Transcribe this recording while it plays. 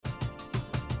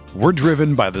We're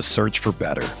driven by the search for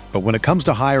better. But when it comes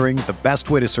to hiring, the best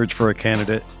way to search for a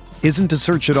candidate isn't to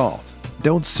search at all.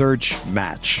 Don't search,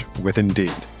 match with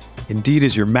Indeed. Indeed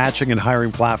is your matching and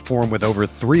hiring platform with over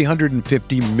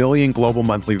 350 million global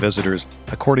monthly visitors,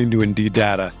 according to Indeed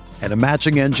data, and a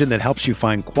matching engine that helps you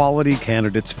find quality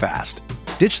candidates fast.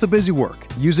 Ditch the busy work.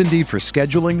 Use Indeed for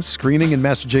scheduling, screening, and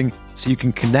messaging so you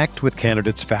can connect with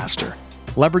candidates faster.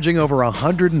 Leveraging over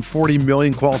 140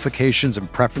 million qualifications and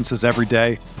preferences every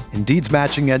day, Indeed's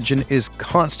matching engine is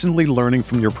constantly learning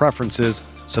from your preferences,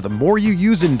 so the more you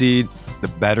use Indeed, the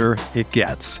better it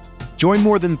gets. Join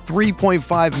more than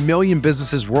 3.5 million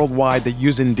businesses worldwide that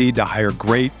use Indeed to hire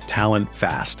great talent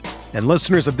fast. And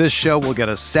listeners of this show will get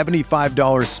a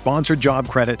 $75 sponsored job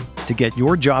credit to get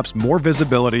your jobs more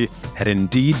visibility at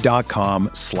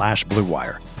Indeed.com/Blue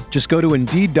Wire. Just go to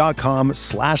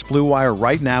Indeed.com/Blue Wire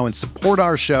right now and support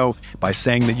our show by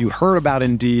saying that you heard about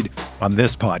Indeed on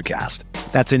this podcast.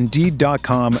 That's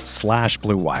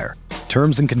Indeed.com/Blue Wire.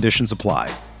 Terms and conditions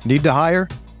apply. Need to hire?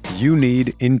 You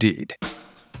need Indeed.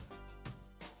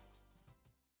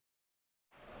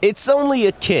 It's only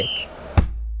a kick,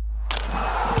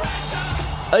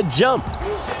 a jump,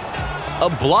 a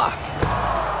block.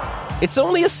 It's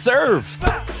only a serve.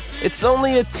 It's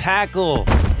only a tackle,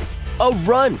 a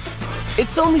run.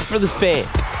 It's only for the fans.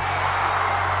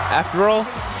 After all,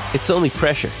 it's only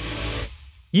pressure.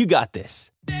 You got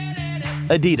this.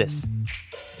 Adidas.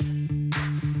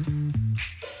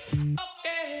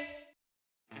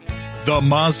 The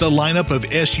Mazda lineup of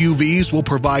SUVs will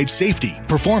provide safety,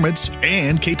 performance,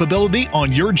 and capability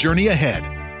on your journey ahead.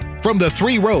 From the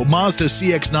three-row Mazda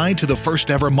CX-9 to the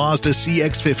first-ever Mazda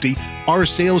CX-50, our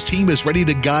sales team is ready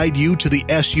to guide you to the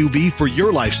SUV for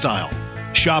your lifestyle.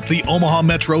 Shop the Omaha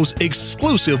Metro's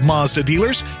exclusive Mazda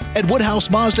dealers at Woodhouse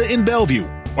Mazda in Bellevue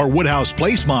or Woodhouse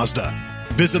Place Mazda.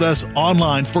 Visit us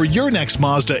online for your next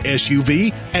Mazda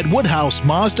SUV at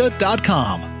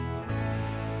woodhousemazda.com.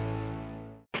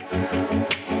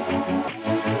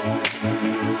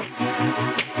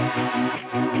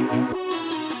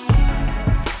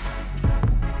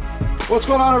 What's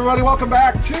going on, everybody? Welcome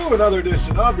back to another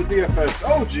edition of the DFS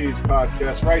OGs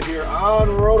podcast right here on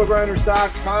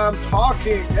rotogrinders.com,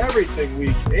 talking everything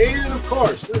week 8. And of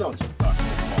course, we don't just talk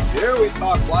baseball here. We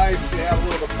talk life. We have a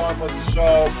little bit of fun with the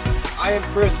show. I am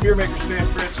Chris, Beermakers fan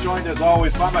Prince, joined as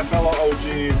always by my fellow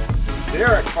OGs,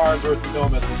 Derek Farnsworth, the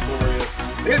Nomad Notorious,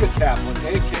 David Kaplan,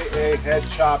 a.k.a. Head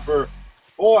Chopper.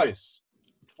 Boys,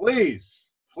 please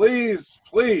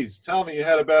tell me you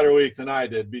had a better week than I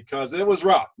did, because it was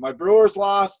rough. My Brewers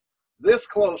lost this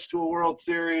close to a World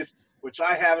Series, which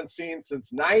I haven't seen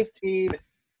since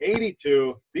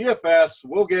 1982. DFS,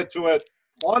 we'll get to it.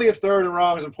 Plenty of third and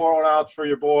wrongs and pour one outs for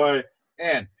your boy.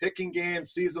 And picking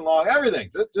games, season long, everything.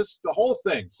 Just the whole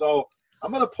thing. So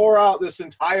I'm going to pour out this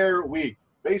entire week.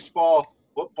 Baseball,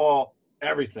 football,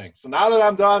 everything. So now that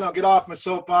I'm done, I'll get off my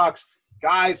soapbox.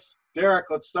 Guys, Derek,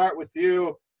 let's start with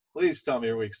you. Please tell me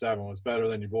your week 7 was better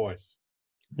than your boys.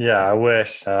 Yeah, I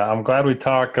wish. I'm glad we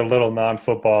talk a little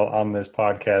non-football on this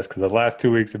podcast, because the last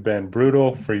 2 weeks have been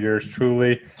brutal for yours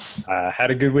truly. Had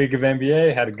a good week of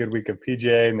NBA, had a good week of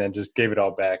PGA, and then just gave it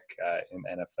all back in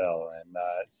NFL. And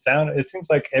it seems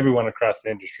like everyone across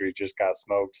the industry just got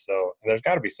smoked. So there's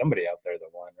got to be somebody out there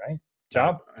that won, right?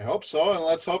 Chop? I hope so, and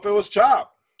let's hope it was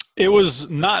Chop. It was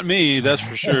not me, that's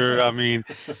for sure. I mean,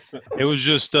 it was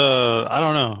just I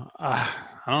don't know.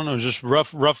 I don't know, just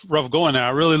rough going there.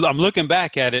 I'm looking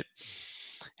back at it,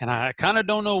 and I kind of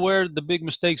don't know where the big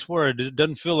mistakes were. It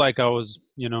doesn't feel like I was,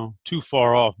 too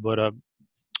far off, but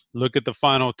look at the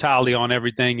final tally on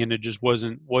everything, and it just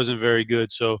wasn't very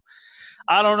good. So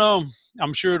I don't know.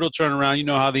 I'm sure it'll turn around. You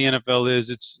know how the NFL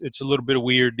is. It's a little bit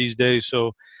weird these days.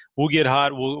 So we'll get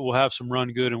hot. We'll have some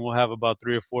run good, and we'll have about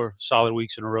 3 or 4 solid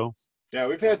weeks in a row. Yeah,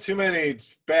 we've had too many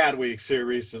bad weeks here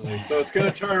recently, so it's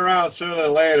going to turn around sooner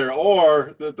than later,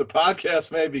 or the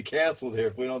podcast may be canceled here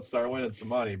if we don't start winning some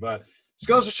money. But this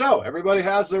goes to show everybody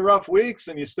has their rough weeks,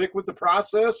 and you stick with the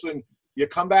process, and you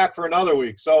come back for another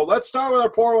week. So let's start with our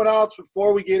pour one outs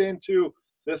before we get into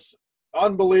this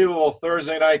unbelievable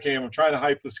Thursday night game. I'm trying to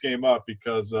hype this game up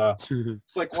because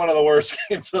it's like one of the worst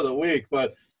games of the week,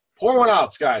 but pour one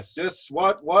outs, guys. Just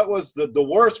what was the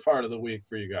worst part of the week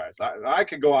for you guys? I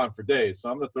could go on for days,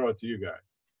 so I'm going to throw it to you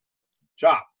guys.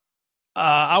 Chop.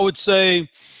 I would say,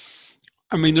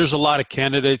 there's a lot of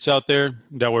candidates out there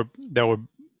that were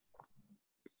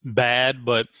bad,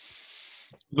 but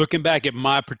looking back at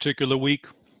my particular week,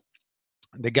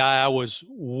 the guy I was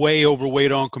way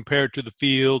overweight on compared to the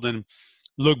field, and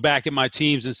look back at my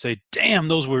teams and say, damn,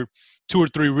 those were 2 or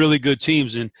 3 really good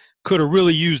teams and could have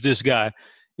really used this guy,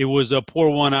 it was a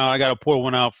pour one out. I got to pour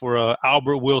one out for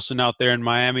Albert Wilson out there in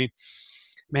Miami.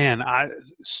 Man,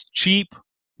 cheap.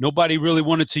 Nobody really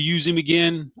wanted to use him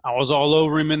again. I was all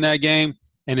over him in that game.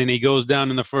 And then he goes down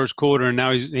in the first quarter, and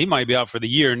now he might be out for the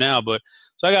year now. But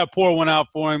so I got to pour one out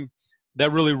for him.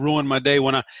 That really ruined my day.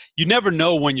 You never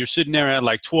know when you're sitting there at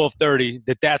like 12:30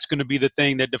 that's going to be the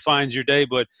thing that defines your day.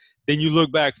 But then you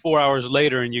look back 4 hours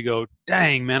later and you go,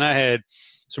 dang, man, I had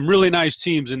some really nice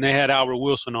teams, and they had Albert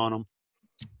Wilson on them.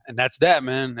 And that's that,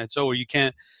 man. That's over. You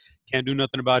can't do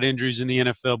nothing about injuries in the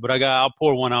NFL. But I'll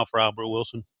pour one out for Albert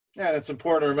Wilson. Yeah, it's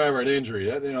important to remember an injury.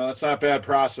 That's not a bad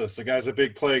process. The guy's a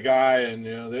big play guy, and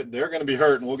they're going to be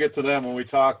hurt, and we'll get to them when we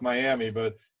talk Miami.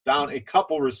 But down a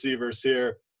couple receivers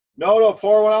here. Noto,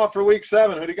 pour one out for Week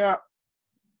 7. Who do you got?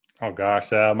 Oh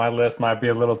gosh, my list might be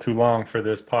a little too long for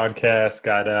this podcast.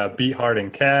 Got Beathard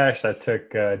and Cash. I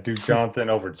took Duke Johnson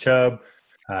over Chubb.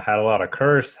 Had a lot of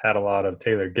Curse. Had a lot of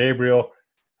Taylor Gabriel.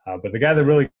 But the guy that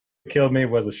really killed me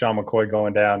was Sean McCoy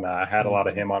going down. I had a lot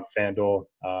of him on FanDuel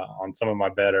on some of my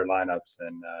better lineups.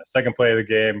 And second play of the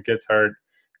game, gets hurt.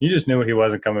 You just knew he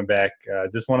wasn't coming back.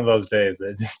 Just one of those days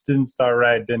that just didn't start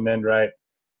right, didn't end right.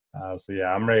 So,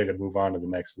 yeah, I'm ready to move on to the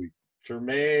next week.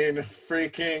 Jermaine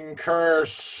freaking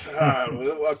Curse.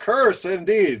 A curse,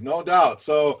 indeed, no doubt.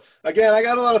 So, again, I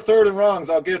got a lot of third and wrongs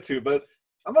I'll get to. But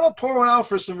I'm going to pour one out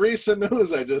for some recent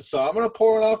news I just saw. I'm going to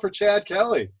pour one out for Chad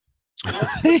Kelly.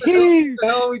 What the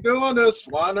hell are we doing this?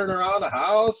 Wandering around the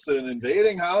house and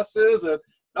invading houses, and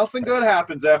nothing good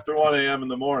happens after 1 a.m. in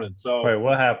the morning. So wait,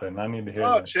 what happened? I need to hear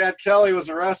that. Chad Kelly was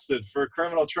arrested for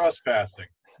criminal trespassing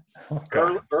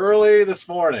early this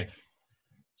morning.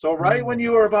 So right when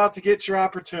you were about to get your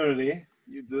opportunity,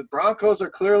 the Broncos are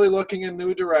clearly looking in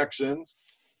new directions.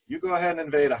 You go ahead and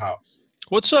invade a house.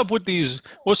 What's up with these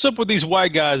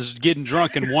white guys getting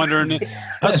drunk and wondering?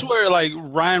 I swear, like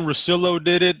Ryan Russillo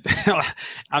did it.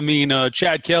 I mean,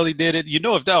 Chad Kelly did it.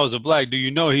 If that was a black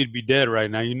dude, he'd be dead right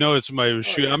now. If somebody was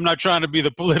shooting. I'm not trying to be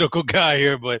the political guy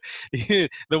here, but the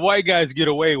white guys get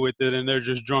away with it, and they're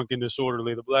just drunk and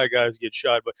disorderly. The black guys get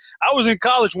shot. But I was in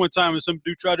college one time, and some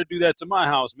dude tried to do that to my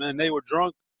house, man. They were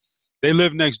drunk. They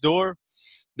lived next door.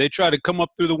 They tried to come up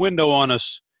through the window on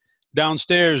us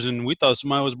downstairs, and we thought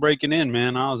somebody was breaking in,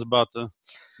 man. I was about to.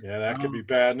 Yeah, that could be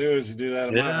bad news. You do that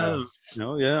in my house.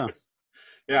 Oh, yeah.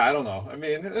 Yeah, I don't know. I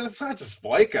mean, it's not just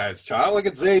white guys, child. Look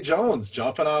at Zay Jones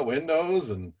jumping out windows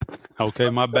and. Okay,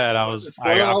 my bad.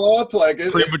 I all up like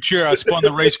it's premature. I spun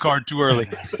the race card too early.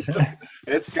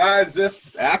 It's guys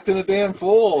just acting a damn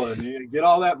fool, and you get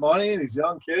all that money, these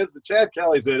young kids. But Chad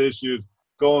Kelly's had issues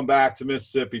going back to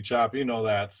Mississippi, Chop. You know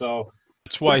that, so.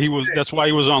 That's why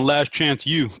he was on Last Chance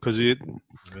U, because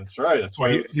That's right. That's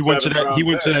why he went to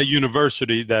that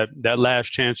university, that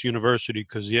Last Chance University,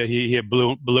 because he had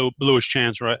blew his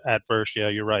chance right at first. Yeah,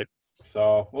 you're right.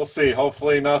 So we'll see.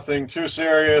 Hopefully nothing too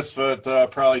serious, but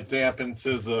probably dampens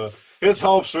his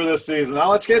hopes for this season. Now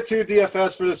let's get to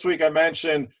DFS for this week. I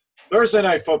mentioned Thursday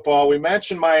Night Football. We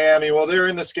mentioned Miami. Well, they're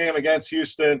in this game against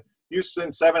Houston. Houston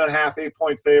 7.5,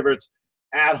 8-point favorites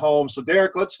at home. So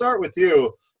Derek, let's start with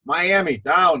you. Miami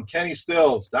down Kenny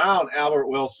Stills, down Albert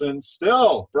Wilson.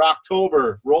 Still,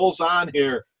 Brocktober rolls on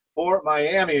here for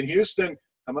Miami. And Houston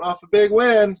coming off a big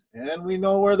win, and we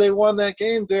know where they won that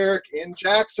game, Derek, in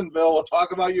Jacksonville. We'll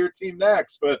talk about your team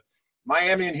next. But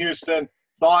Miami and Houston,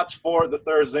 thoughts for the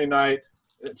Thursday night?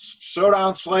 It's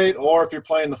showdown slate, or if you're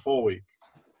playing the full week.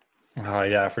 Oh,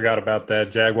 yeah, I forgot about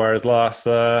that Jaguars loss.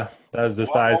 That was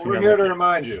just icing. We're here to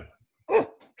remind you.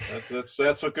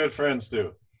 That's what good friends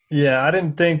do. Yeah, I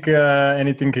didn't think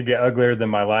anything could get uglier than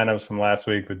my lineups from last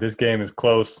week, but this game is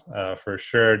close for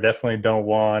sure. Definitely don't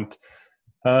want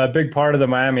a big part of the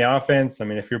Miami offense. I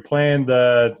mean, if you're playing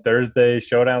the Thursday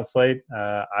showdown slate,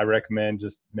 I recommend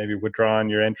just maybe withdrawing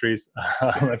your entries.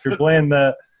 If you're playing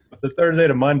the Thursday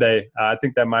to Monday, I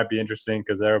think that might be interesting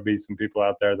because there will be some people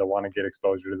out there that want to get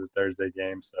exposure to the Thursday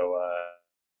game. So,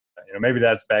 maybe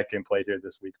that's back in play here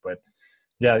this week. But,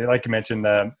 yeah, like you mentioned,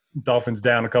 the Dolphins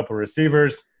down a couple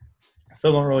receivers.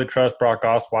 Still don't really trust Brock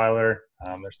Osweiler.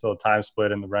 There's still a time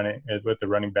split in the running with the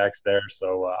running backs there.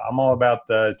 So I'm all about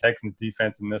the Texans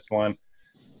defense in this one.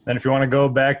 Then if you want to go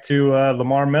back to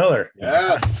Lamar Miller.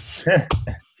 Yes.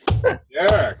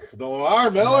 Derek, the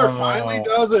Lamar Miller finally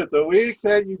does it the week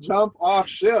that you jump off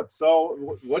ship.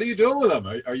 So what are you doing with him?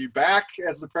 Are you back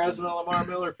as the president of Lamar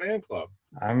Miller fan club?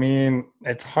 I mean,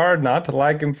 it's hard not to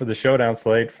like him for the showdown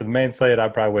slate. For the main slate, I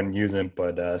probably wouldn't use him.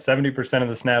 But 70% of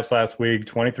the snaps last week,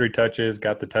 23 touches,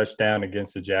 got the touchdown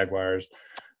against the Jaguars.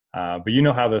 But you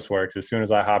know how this works. As soon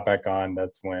as I hop back on,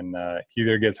 that's when he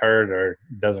either gets hurt or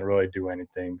doesn't really do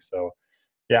anything. So,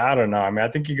 Yeah, I don't know. I mean,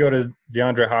 I think you go to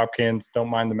DeAndre Hopkins. Don't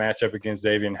mind the matchup against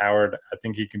Xavier Howard. I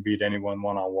think he can beat anyone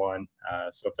one-on-one.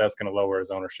 So if that's going to lower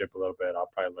his ownership a little bit, I'll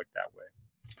probably look that way.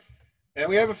 And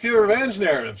we have a few revenge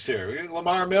narratives here. We got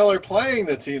Lamar Miller playing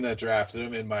the team that drafted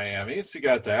him in Miami. So you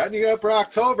got that. And you got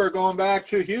Brocktober going back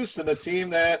to Houston, a team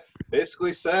that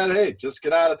basically said, hey, just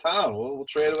get out of town. We'll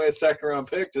trade away a second-round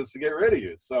pick just to get rid of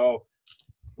you. So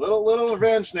little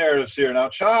revenge narratives here. Now,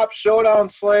 Chop, showdown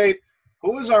slate.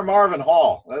 Who is our Marvin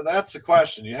Hall? That's the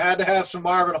question. You had to have some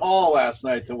Marvin Hall last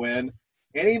night to win.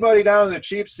 Anybody down in the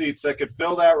cheap seats that could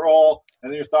fill that role?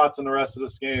 And your thoughts on the rest of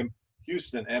this game,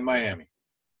 Houston and Miami.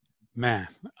 Man,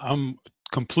 I'm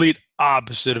complete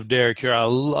opposite of Derek here. I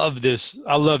love this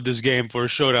game for a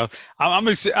showdown. I'm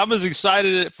as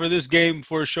excited for this game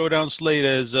for a showdown slate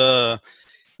as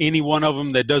any one of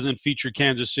them that doesn't feature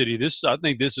Kansas City. I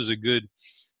think this is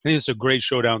a great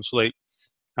showdown slate.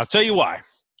 I'll tell you why.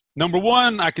 Number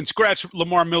one, I can scratch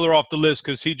Lamar Miller off the list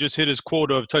because he just hit his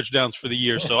quota of touchdowns for the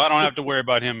year, so I don't have to worry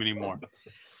about him anymore.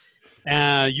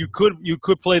 You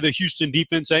could play the Houston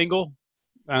defense angle.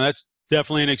 That's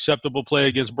definitely an acceptable play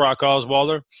against Brock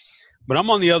Osweiler. But I'm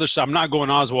on the other side. I'm not going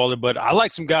Osweiler, but I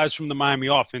like some guys from the Miami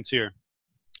offense here.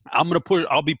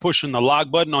 I'll be pushing the lock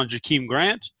button on Jakeem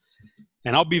Grant,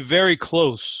 and I'll be very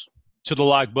close to the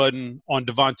lock button on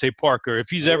Devontae Parker. If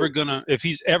he's ever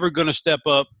gonna step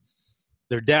up,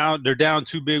 they're down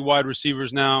two big wide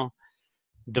receivers now.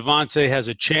 Devontae has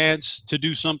a chance to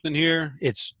do something here.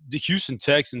 The Houston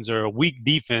Texans are a weak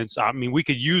defense. I mean, we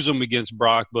could use them against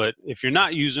Brock, but if you're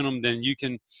not using them, then you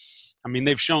can – I mean,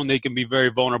 they've shown they can be very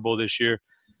vulnerable this year.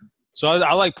 So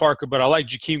I like Parker, but I like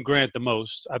Jakeem Grant the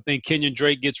most. I think Kenyon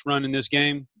Drake gets run in this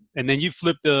game. And then you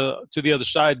flip to the other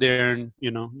side there, and,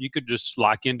 you could just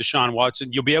lock in Deshaun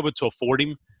Watson. You'll be able to afford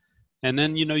him. And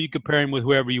then, you could pair him with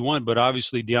whoever you want. But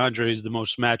obviously DeAndre is the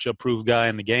most matchup-proof guy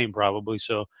in the game probably.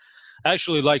 So I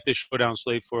actually like this showdown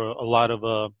slate for a lot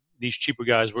of these cheaper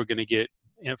guys we're going to get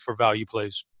for value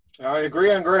plays. I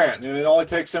agree on Grant. It only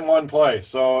takes him one play,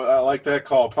 so I like that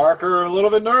call. Parker, a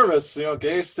little bit nervous.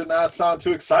 Gase did not sound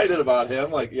too excited about him.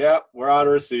 Like, we're out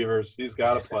of receivers. He's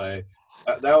got to play.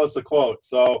 That was the quote.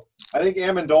 So I think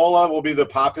Amendola will be the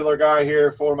popular guy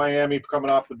here for Miami coming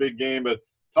off the big game, but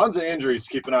tons of injuries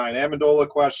to keep an eye on. Amendola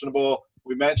questionable.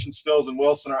 We mentioned Stills and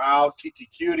Wilson are out. Kiki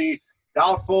Cutie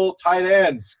doubtful. Tight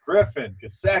ends, Griffin,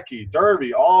 Gesicki,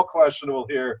 Derby, all questionable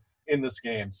here in this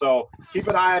game. So keep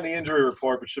an eye on the injury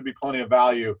report, but should be plenty of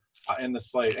value in the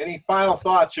slate. Any final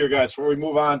thoughts here, guys, before we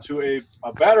move on to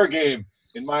a better game,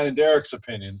 in mine and Derek's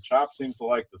opinion? Chop seems to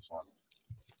like this one.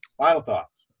 Final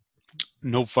thoughts?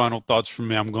 No final thoughts from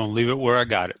me. I'm going to leave it where I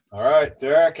got it. All right,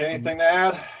 Derek, anything to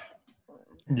add?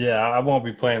 Yeah, I won't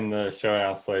be playing the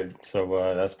showdown slate,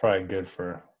 so that's probably good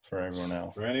for everyone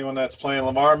else. For anyone that's playing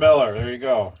Lamar Miller, there you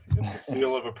go. Get the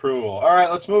seal of approval. All right,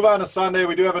 let's move on to Sunday.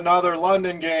 We do have another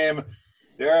London game.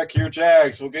 Derek, your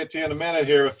Jags. We'll get to you in a minute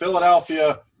here. With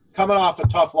Philadelphia coming off a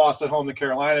tough loss at home to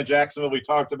Carolina. Jacksonville, we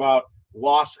talked about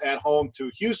loss at home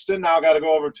to Houston. Now got to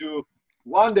go over to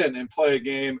London and play a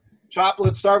game. Chop,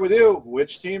 let's start with you.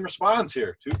 Which team responds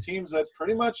here? Two teams that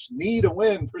pretty much need a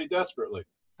win pretty desperately.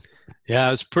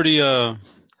 Yeah, it's pretty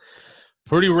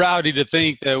rowdy to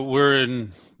think that we're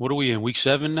in – what are we in, week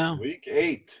 7 now? Week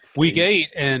 8. Week 8,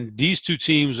 and these two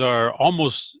teams are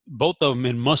almost – both of them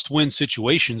in must-win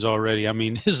situations already. I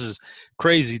mean, this is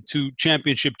crazy. 2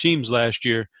 championship teams last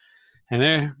year,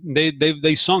 and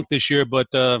they sunk this year. But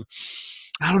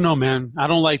I don't know, man. I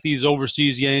don't like these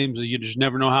overseas games. You just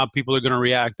never know how people are going to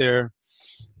react there.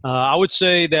 I would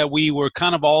say that we were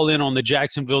kind of all in on the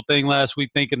Jacksonville thing last week,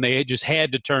 thinking they just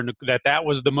had to turn that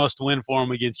was the must-win for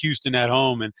them against Houston at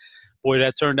home, and boy,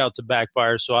 that turned out to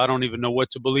backfire. So I don't even know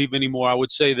what to believe anymore. I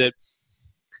would say that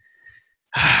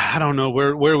I don't know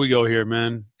where we go here,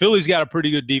 man. Philly's got a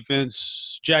pretty good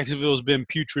defense. Jacksonville's been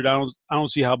putrid. I don't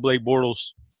see how Blake Bortles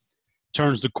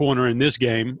turns the corner in this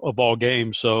game of all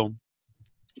games. So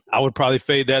I would probably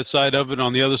fade that side of it.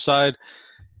 On the other side,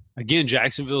 again,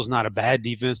 Jacksonville's not a bad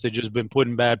defense. They've just been put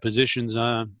in bad positions.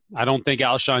 I don't think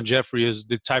Alshon Jeffrey is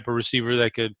the type of receiver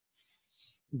that could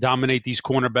dominate these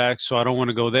cornerbacks, so I don't want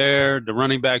to go there. The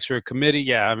running backs are a committee.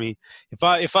 Yeah, I mean,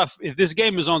 if this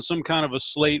game is on some kind of a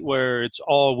slate where it's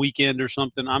all weekend or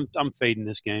something, I'm fading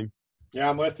this game. Yeah,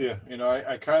 I'm with you.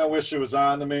 I kind of wish it was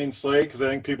on the main slate because I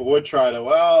think people would try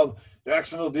to,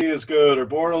 Jacksonville D is good, or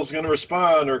Bortles going to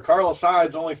respond, or Carlos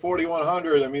Hyde's only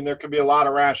 4,100. I mean, there could be a lot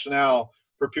of rationale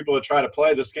for people to try to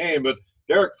play this game. But,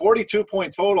 Derek,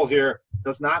 42-point total here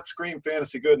does not scream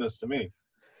fantasy goodness to me.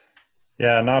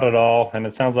 Yeah, not at all. And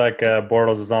it sounds like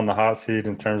Bortles is on the hot seat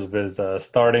in terms of his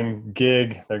starting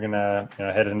gig. They're going to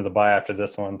head into the bye after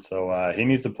this one. So he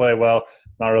needs to play well.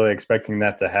 Not really expecting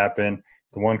that to happen.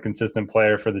 The one consistent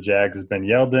player for the Jags has been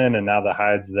Yeldon, and now the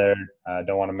Hyde's there.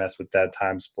 Don't want to mess with that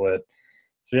time split.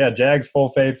 So, yeah, Jags full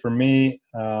fade for me.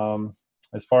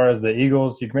 As far as the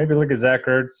Eagles, you can maybe look at Zach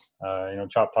Ertz.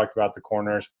 Chop talked about the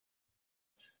corners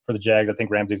for the Jags. I think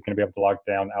Ramsey's going to be able to lock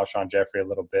down Alshon Jeffrey a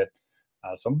little bit.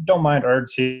 So don't mind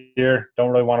Ertz here. Don't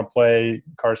really want to play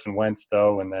Carson Wentz,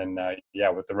 though. And then,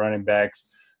 with the running backs,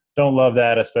 don't love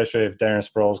that, especially if Darren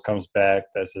Sproles comes back.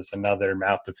 That's just another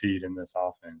mouth to feed in this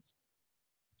offense.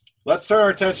 Let's turn our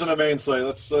attention to main slate.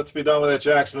 Let's be done with that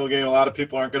Jacksonville game. A lot of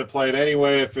people aren't going to play it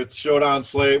anyway. If it's showdown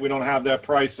slate, we don't have that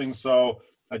pricing. So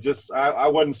I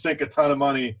wouldn't sink a ton of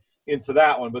money into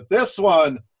that one. But this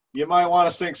one, you might want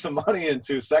to sink some money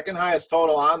into. Second highest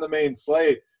total on the main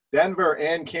slate. Denver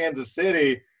and Kansas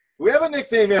City. We have a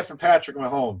nickname yet for Patrick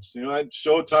Mahomes.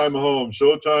 Showtime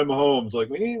Mahomes. Like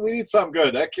we need something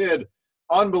good. That kid,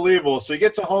 unbelievable. So he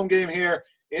gets a home game here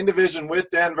in division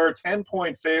with Denver.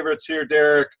 10-point favorites here,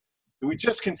 Derek. We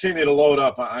just continue to load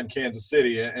up on Kansas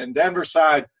City. And Denver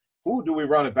side, who do we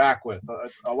run it back with?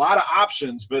 A lot of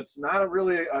options, but not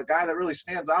a guy that really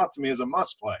stands out to me as a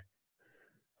must play.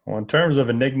 Well, in terms of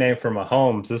a nickname for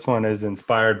Mahomes, this one is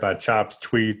inspired by Chop's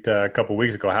tweet a couple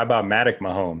weeks ago. How about Matic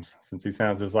Mahomes, since he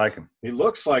sounds just like him? He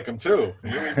looks like him, too.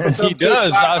 He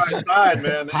does. Side,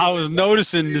 man. I was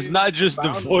noticing it's not just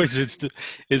the voice, it's the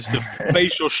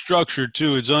facial structure,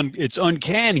 too. It's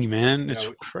uncanny, man. It's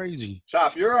crazy.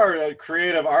 Chop, you're our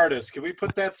creative artist. Can we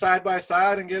put that side by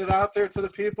side and get it out there to the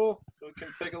people so we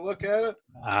can take a look at it?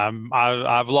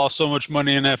 I've lost so much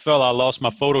money in NFL, I lost my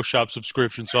Photoshop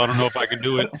subscription, so I don't know if I can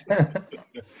do it.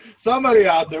 Somebody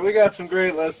out there, we got some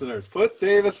great listeners. Put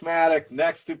Davis Maddock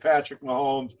next to Patrick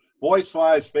Mahomes.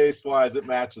 Voice-wise, face-wise, it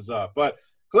matches up. But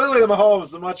clearly the Mahomes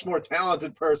is a much more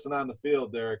talented person on the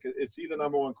field, Derek. Is he the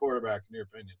number one quarterback, in your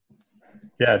opinion?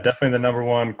 Yeah, definitely the number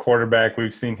one quarterback.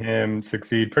 We've seen him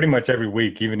succeed pretty much every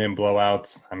week, even in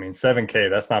blowouts. I mean, 7K,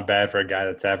 that's not bad for a guy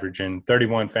that's averaging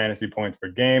 31 fantasy points per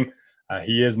game.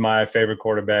 He is my favorite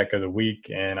quarterback of the week,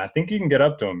 and I think you can get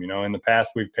up to him. In the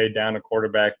past, we've paid down a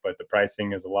quarterback, but the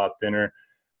pricing is a lot thinner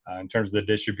in terms of the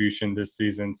distribution this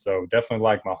season. So definitely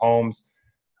like Mahomes.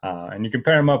 And you can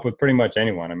pair him up with pretty much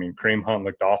anyone. I mean, Kareem Hunt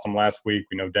looked awesome last week.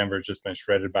 We know Denver's just been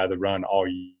shredded by the run all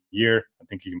year. I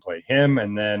think you can play him.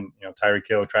 And then, Tyreek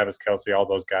Hill, Travis Kelce, all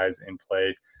those guys in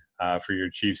play for your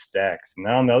Chiefs stacks. And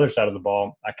then on the other side of the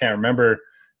ball, I can't remember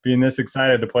being this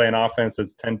excited to play an offense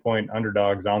that's 10-point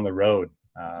underdogs on the road.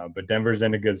 But Denver's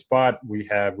in a good spot. We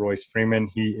have Royce Freeman.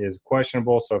 He is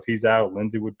questionable, so if he's out,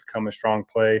 Lindsey would become a strong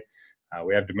play.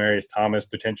 We have Demaryius Thomas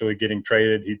potentially getting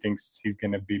traded. He thinks he's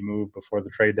going to be moved before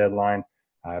the trade deadline.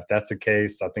 If that's the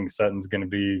case, I think Sutton's going to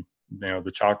be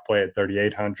the chalk play at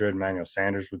 3,800. Emmanuel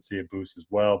Sanders would see a boost as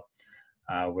well.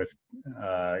 With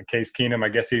Case Keenum, I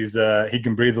guess he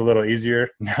can breathe a little easier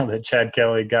now that Chad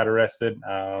Kelly got arrested.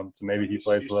 So maybe he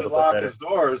plays a little bit better. Lock his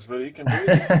doors, but he can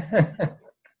breathe.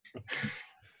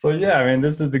 So, yeah, I mean,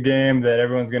 this is the game that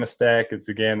everyone's going to stack. It's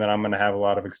a game that I'm going to have a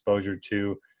lot of exposure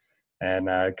to. And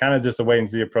kind of just a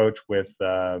wait-and-see approach with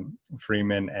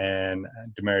Freeman and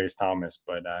Demaryius Thomas.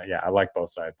 But, I like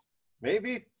both sides.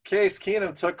 Maybe Case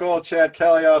Keenum took old Chad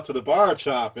Kelly out to the bar,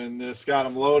 Chop, and just got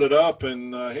him loaded up.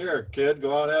 And here, kid,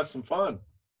 go out and have some fun.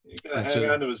 He's going to hang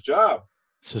on to his job.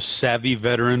 It's a savvy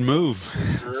veteran move.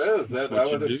 Sure is. I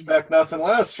would expect nothing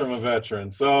less from a veteran.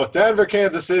 So, Denver,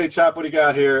 Kansas City, Chop, what do you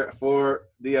got here for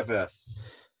DFS?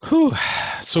 Whew.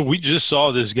 So we just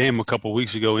saw this game a couple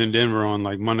weeks ago in Denver on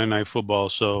Monday Night Football.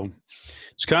 So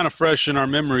it's kind of fresh in our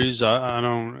memories.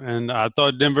 I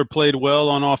thought Denver played well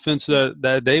on offense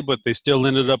that day, but they still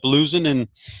ended up losing. And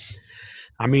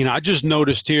I mean, I just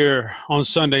noticed here on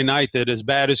Sunday night that as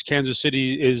bad as Kansas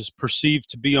City is perceived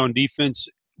to be on defense,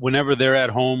 whenever they're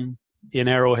at home in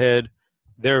Arrowhead,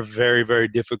 they're a very, very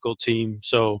difficult team.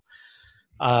 So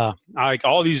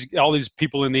all these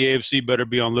people in the AFC better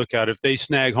be on lookout. If they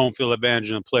snag home field advantage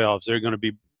in the playoffs, they're going to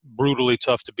be brutally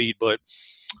tough to beat. But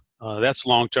that's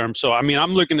long term. So I mean,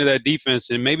 I'm looking at that defense,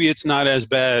 and maybe it's not as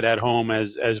bad at home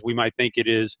as we might think it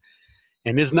is.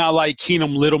 And it's not like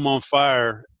Keenum lit them on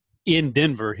fire in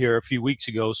Denver here a few weeks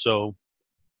ago. So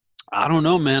I don't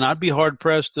know, man. I'd be hard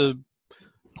pressed to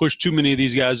push too many of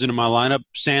these guys into my lineup.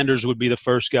 Sanders would be the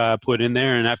first guy I put in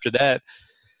there, and after that,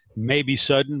 maybe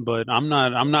Sutton. But I'm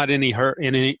not in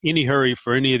any hurry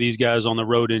for any of these guys on the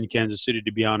road in Kansas City,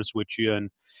 to be honest with you. And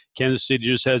Kansas City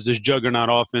just has this juggernaut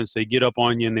offense. They get up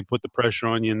on you and they put the pressure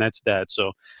on you, and that's that.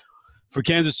 So For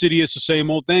Kansas City, it's the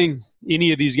same old thing.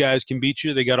 Any of these guys can beat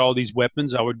you. They got all these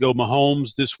weapons. I would go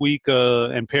Mahomes this week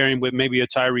and pair him with maybe a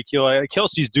Tyreek Hill.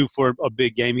 Kelsey's due for a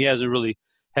big game. He hasn't really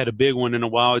had a big one in a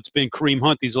while. It's been Kareem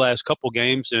Hunt these last couple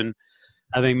games, and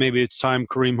I think maybe it's time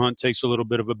Kareem Hunt takes a little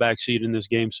bit of a backseat in this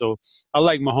game. So I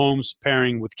like Mahomes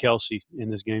pairing with Kelsey in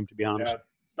this game, to be honest. Yeah.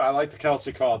 I like the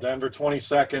Kelsey call. Denver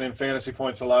 22nd in fantasy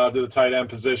points allowed to the tight end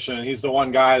position. He's the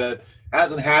one guy that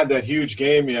hasn't had that huge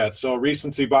game yet. So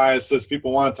recency bias says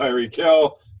people want Tyreek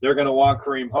Hill. They're going to want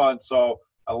Kareem Hunt. So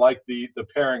I like the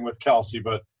pairing with Kelsey.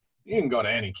 But you can go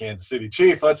to any Kansas City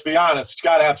Chief. Let's be honest. You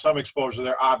got to have some exposure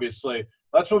there, obviously.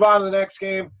 Let's move on to the next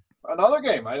game. Another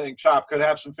game I think Chop could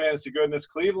have some fantasy goodness.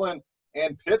 Cleveland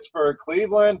and Pittsburgh.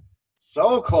 Cleveland,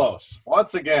 so close.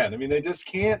 Once again, I mean, they just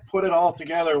can't put it all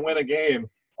together and win a game.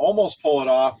 Almost pull it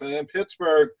off. And then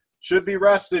Pittsburgh should be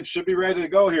rested, should be ready to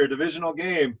go here. Divisional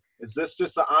game. Is this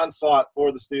just an onslaught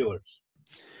for the Steelers?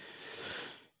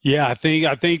 Yeah, I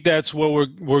think that's what we're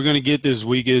going to get this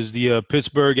week is the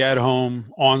Pittsburgh at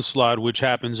home onslaught, which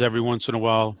happens every once in a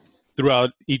while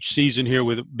throughout each season here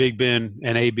with Big Ben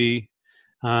and AB.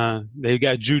 They've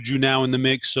got Juju now in the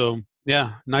mix, so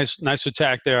yeah, nice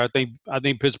attack there. I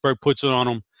think Pittsburgh puts it on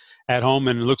them at home,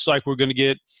 and it looks like we're going to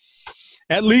get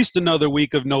at least another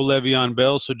week of no Le'Veon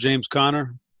Bell. So James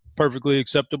Conner, perfectly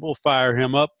acceptable. Fire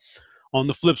him up. On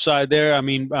the flip side there, I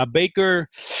mean, Baker,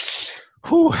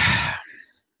 whew,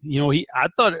 you know, I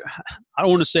don't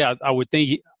want to say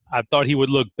I thought he would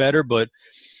look better, but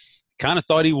kind of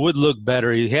thought he would look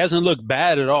better. He hasn't looked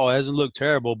bad at all. Hasn't looked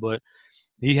terrible, but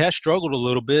he has struggled a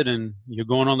little bit, and you're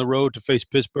going on the road to face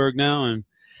Pittsburgh now, and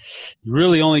you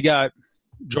really only got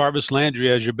Jarvis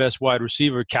Landry as your best wide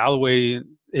receiver. Callaway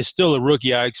is still a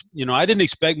rookie. I didn't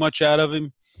expect much out of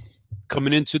him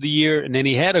coming into the year, and then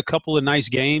he had a couple of nice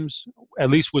games, at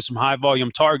least with some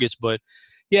high-volume targets, but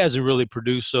he hasn't really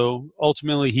produced. So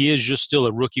ultimately, he is just still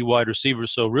a rookie wide receiver.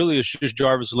 So really, it's just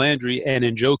Jarvis Landry and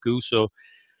Njoku. So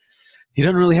he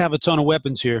doesn't really have a ton of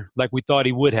weapons here like we thought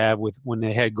he would have when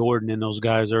they had Gordon and those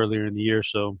guys earlier in the year.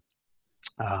 So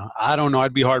I don't know.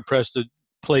 I'd be hard-pressed to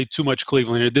play too much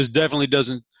Cleveland here. This definitely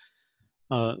doesn't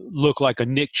look like a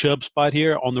Nick Chubb spot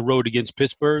here on the road against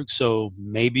Pittsburgh. So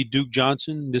maybe Duke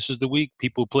Johnson. This is the week.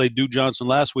 People who played Duke Johnson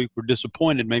last week were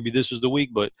disappointed. Maybe this is the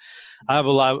week. But I have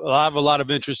a lot of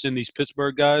interest in these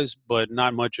Pittsburgh guys, but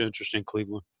not much interest in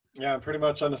Cleveland. Yeah, I'm pretty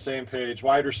much on the same page.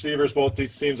 Wide receivers, both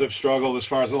these teams have struggled as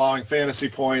far as allowing fantasy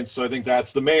points. So I think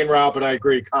that's the main route. But I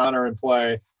agree, Connor in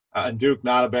play and Duke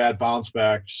not a bad bounce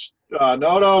back.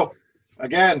 Noto.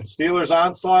 Again, Steelers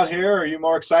onslaught here. Are you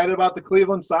more excited about the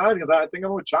Cleveland side? Because I think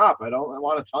I'm with Chop. I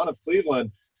want a ton of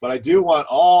Cleveland, but I do want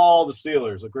all the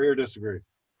Steelers. Agree or disagree?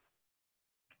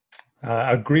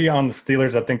 Agree on the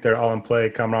Steelers. I think they're all in play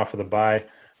coming off of the bye.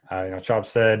 Chop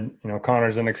said,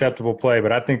 Connor's an acceptable play,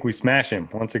 but I think we smash him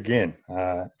once again.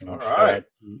 All right.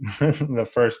 The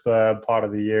first pot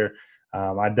of the year.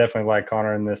 I definitely like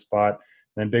Connor in this spot.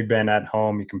 And then Big Ben at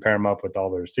home, you can pair him up with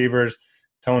all the receivers.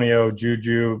 Antonio,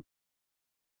 Juju,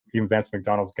 even Vance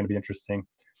McDonald's going to be interesting.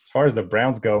 As far as the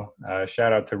Browns go,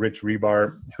 shout out to Rich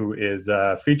Rebar, who is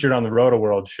featured on the Roto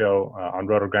World show on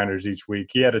Roto Grinders each week.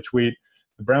 He had a tweet.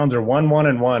 The Browns are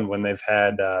 1-1-1 when they've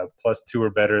had +2 or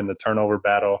better in the turnover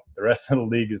battle. The rest of the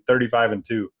league is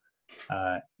 35-2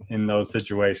 in those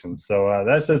situations. So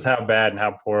that's just how bad and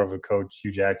how poor of a coach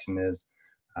Hugh Jackson is.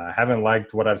 Haven't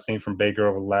liked what I've seen from Baker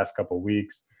over the last couple of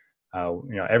weeks.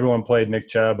 Everyone played Nick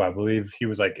Chubb. I believe he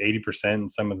was like 80% in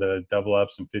some of the double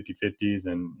ups and 50-50s.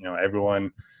 And,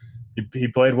 everyone – he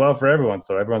played well for everyone.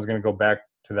 So everyone's going to go back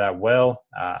to that well.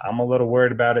 I'm a little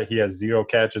worried about it. He has 0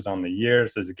 catches on the year.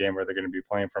 So this is a game where they're going to be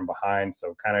playing from behind.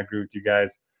 So kind of agree with you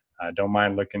guys. Don't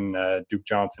mind looking Duke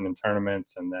Johnson in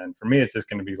tournaments. And then for me, it's just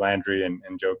going to be Landry and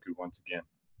Njoku once again.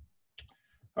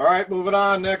 All right, moving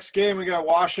on. Next game, we got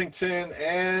Washington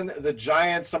and the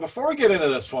Giants. So before we get into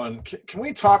this one, can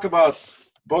we talk about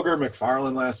Booger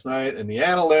McFarland last night and the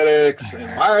analytics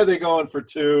and why are they going for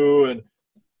 2? And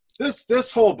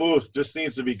this whole booth just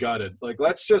needs to be gutted. Like,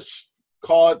 let's just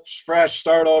call it fresh,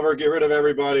 start over, get rid of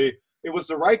everybody. It was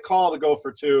the right call to go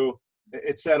for 2.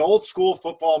 It's that old school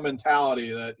football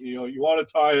mentality that, you want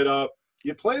to tie it up.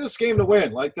 You play this game to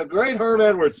win. Like the great Herm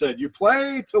Edwards said, you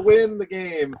play to win the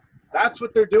game. That's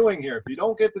what they're doing here. If you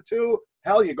don't get the 2,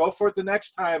 hell, you go for it the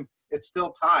next time. It's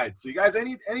still tied. So you guys,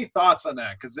 any thoughts on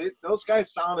that? Because those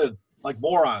guys sounded like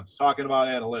morons talking about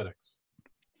analytics.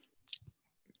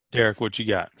 Derek, what you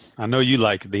got? I know you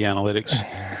like the analytics.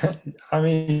 I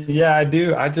mean, yeah, I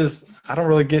do. I don't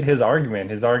really get his argument.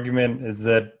 His argument is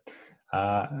that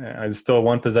it was still a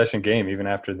one-possession game even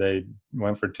after they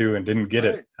went for two and didn't get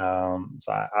it.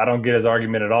 So I don't get his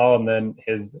argument at all. And then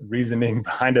his reasoning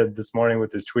behind it this morning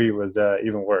with his tweet was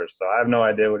even worse. So I have no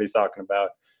idea what he's talking about.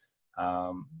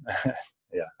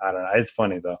 Yeah, I don't know. It's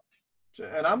funny, though.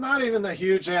 And I'm not even the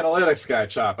huge analytics guy,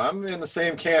 Chop. I'm in the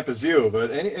same camp as you.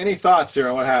 But any thoughts here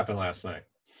on what happened last night?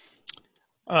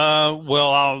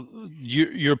 Well,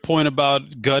 your point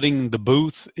about gutting the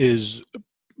booth is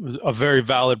a very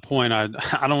valid point.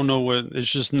 I don't know what –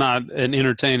 it's just not an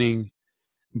entertaining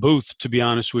booth, to be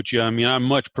honest with you. I mean, I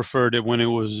much preferred it when it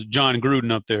was John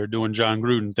Gruden up there doing John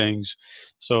Gruden things.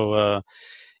 So,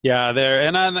 yeah, there.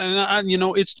 And I you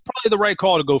know, it's probably the right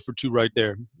call to go for two right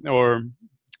there. Or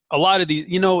a lot of these –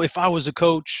 you know, if I was a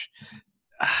coach,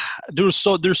 there's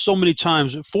so many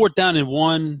times, 4th down and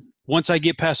 1, once I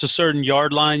get past a certain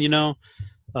yard line, you know,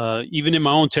 even in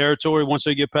my own territory, once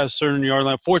I get past a certain yard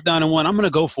line, 4th down and 1, I'm going to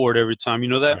go for it every time. You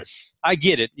know that? Right. I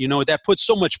get it. You know, that puts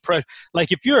so much pressure.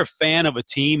 Like if you're a fan of a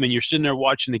team and you're sitting there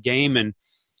watching the game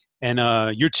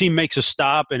and your team makes a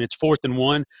stop and it's 4th and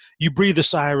 1, you breathe a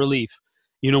sigh of relief.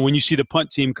 You know, when you see the punt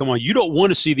team come on, you don't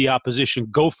want to see the opposition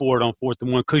go for it on 4th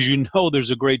and 1 because you know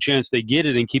there's a great chance they get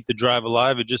it and keep the drive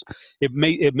alive.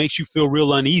 It makes you feel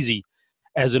real uneasy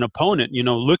as an opponent, you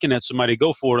know, looking at somebody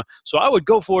go for it. So I would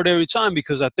go for it every time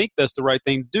because I think that's the right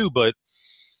thing to do. But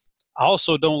I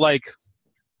also don't like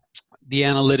the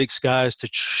analytics guys to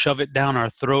shove it down our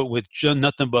throat with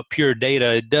nothing but pure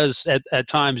data. It does at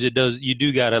times. It does. You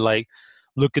do got to like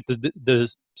look at the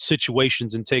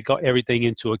situations and take everything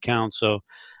into account. So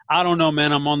I don't know,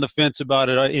 man. I'm on the fence about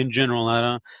it in general.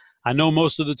 I know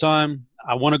most of the time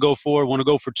I want to go for it, want to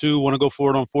go for two, want to go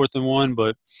for it on 4th and 1,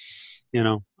 but you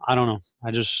know, I don't know.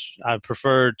 I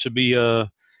prefer to be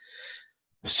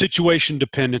situation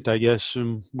dependent, I guess,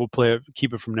 and we'll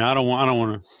keep it from there. I don't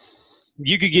want to.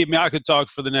 You could get me. I could talk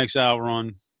for the next hour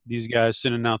on these guys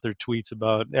sending out their tweets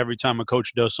about every time a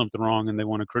coach does something wrong and they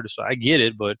want to criticize. I get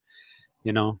it, but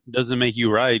you know, it doesn't make you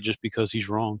right just because he's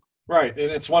wrong. Right, and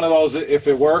it's one of those, if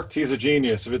it worked, he's a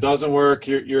genius. If it doesn't work,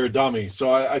 you're a dummy.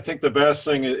 So I think the best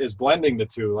thing is blending the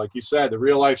two. Like you said, the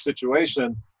real-life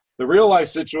situations. The real-life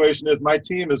situation is my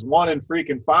team is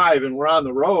 1-5 and we're on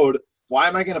the road. Why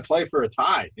am I going to play for a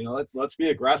tie? You know, let's be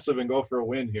aggressive and go for a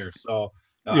win here. So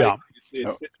yeah,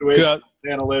 it's situation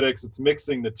analytics. It's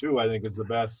mixing the two. I think is the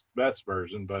best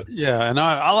version. But yeah, and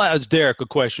I'll ask Derek a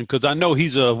question because I know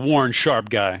he's a Warren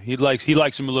Sharp guy. He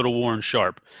likes him a little Warren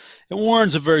Sharp, and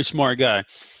Warren's a very smart guy.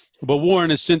 But Warren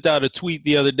has sent out a tweet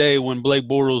the other day when Blake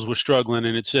Bortles was struggling,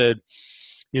 and it said,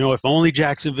 you know, if only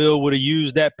Jacksonville would have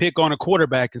used that pick on a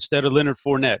quarterback instead of Leonard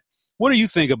Fournette. What do you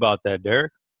think about that,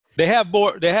 Derek? They have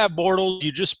Bortles.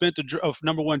 You just spent a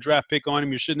number 1 draft pick on him.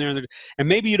 You're sitting there, and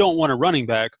maybe you don't want a running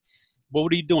back. But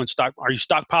what are you doing? Are you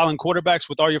stockpiling quarterbacks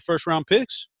with all your first-round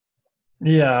picks?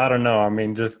 Yeah, I don't know. I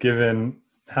mean, just given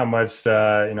how much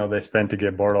they spent to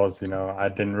get Bortles, you know, I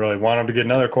didn't really want them to get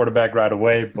another quarterback right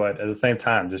away. But at the same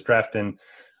time, just drafting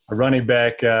a running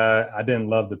back, I didn't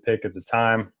love the pick at the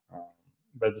time.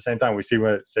 But at the same time, we see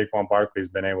what Saquon Barkley's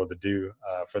been able to do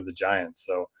for the Giants.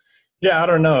 So, yeah, I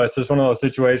don't know. It's just one of those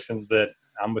situations that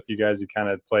I'm with you guys. You kind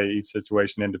of play each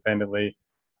situation independently.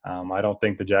 I don't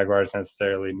think the Jaguars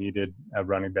necessarily needed a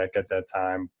running back at that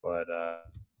time. But,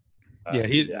 I've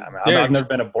never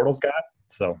been a Bortles guy.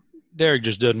 So Derek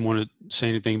just doesn't want to say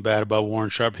anything bad about Warren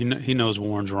Sharp. He knows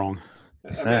Warren's wrong.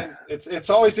 I mean,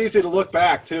 it's always easy to look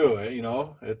back too. You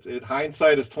know,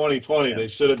 hindsight is 20/20. Yeah. They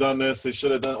should have done this. They should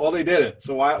have done. Well, they didn't.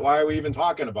 So why are we even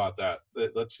talking about that?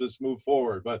 Let's just move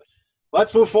forward. But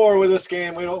let's move forward with this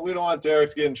game. We don't want Derek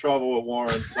to get in trouble with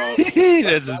Warren. So that's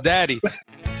his daddy.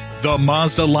 The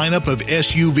Mazda lineup of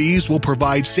SUVs will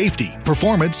provide safety,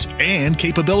 performance, and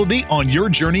capability on your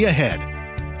journey ahead.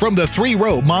 From the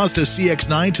 3-row Mazda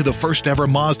CX-9 to the first ever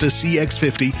Mazda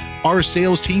CX-50, our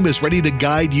sales team is ready to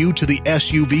guide you to the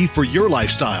SUV for your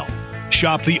lifestyle.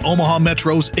 Shop the Omaha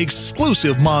Metro's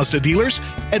exclusive Mazda dealers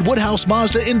at Woodhouse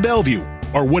Mazda in Bellevue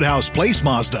or Woodhouse Place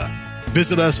Mazda.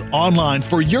 Visit us online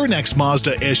for your next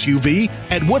Mazda SUV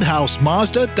at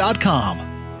woodhousemazda.com.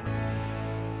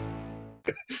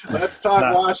 Let's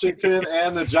talk Washington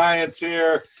and the Giants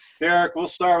here. Derek, we'll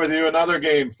start with you. Another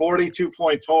game,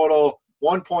 42-point total.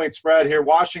 1-point spread here.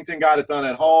 Washington got it done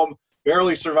at home.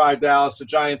 Barely survived Dallas. The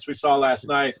Giants we saw last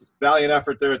night. Valiant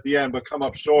effort there at the end, but come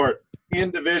up short. In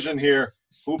division here,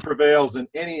 who prevails in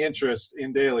any interest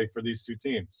in daily for these two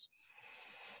teams?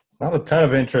 Not a ton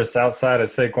of interest outside of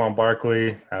Saquon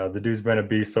Barkley. The dude's been a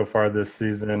beast so far this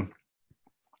season.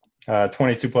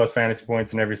 22-plus fantasy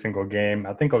points in every single game.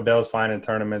 I think Odell's fine in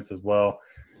tournaments as well,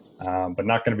 but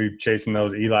not going to be chasing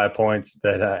those Eli points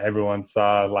that everyone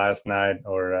saw last night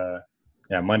or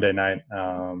Monday night.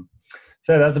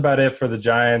 So that's about it for the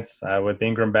Giants. With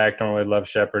Ingram back, don't really love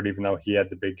Shepard, even though he had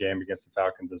the big game against the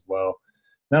Falcons as well.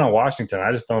 Then on Washington,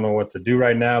 I just don't know what to do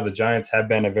right now. The Giants have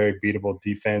been a very beatable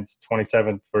defense,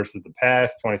 27th versus the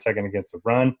pass, 22nd against the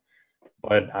run.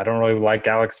 But I don't really like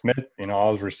Alex Smith.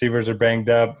 All his receivers are banged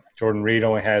up. Jordan Reed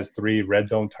only has 3 red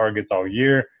zone targets all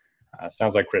year.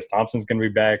 Sounds like Chris Thompson's going to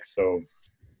be back. So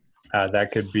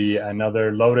that could be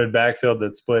another loaded backfield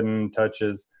that's splitting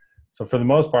touches. So for the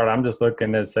most part, I'm just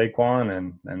looking at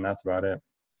Saquon, and that's about it.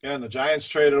 Yeah, and the Giants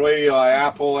traded away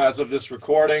Apple as of this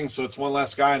recording, so it's one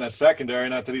less guy in that secondary.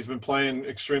 Not that he's been playing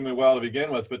extremely well to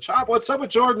begin with. But, Chop, what's up with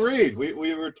Jordan Reed?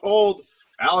 We were told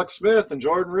Alex Smith and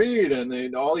Jordan Reed,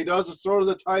 and all he does is throw to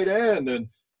the tight end. And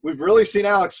we've really seen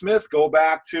Alex Smith go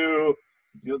back to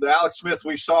the Alex Smith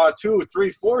we saw 2,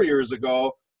 3, 4 years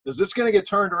ago. Is this going to get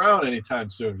turned around anytime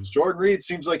soon? Because Jordan Reed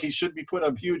seems like he should be putting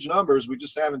up huge numbers. We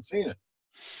just haven't seen it.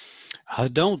 I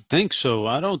don't think so.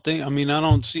 I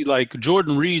don't see, like,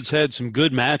 Jordan Reed's had some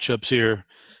good matchups here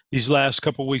these last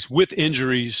couple of weeks with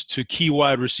injuries to key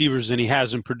wide receivers, and he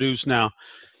hasn't produced. Now,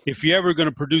 if you're ever going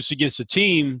to produce against a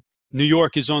team, New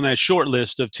York is on that short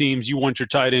list of teams you want your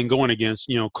tight end going against.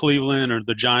 Cleveland or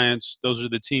the Giants, those are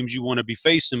the teams you want to be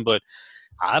facing. But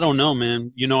I don't know,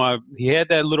 man. He had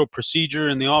that little procedure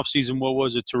in the offseason. What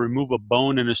was it, to remove a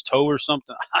bone in his toe or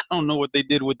something? I don't know what they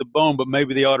did with the bone, but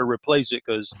maybe they ought to replace it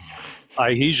because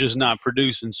he's just not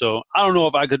producing. So I don't know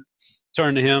if I could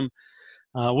turn to him.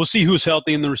 We'll see who's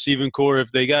healthy in the receiving core.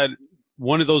 If they got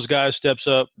one of those guys steps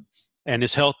up and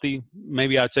is healthy,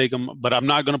 maybe I take him. But I'm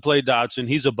not going to play Dotson.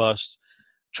 He's a bust.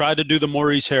 Tried to do the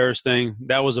Maurice Harris thing.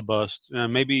 That was a bust.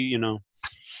 Maybe,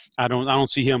 I don't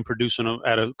see him producing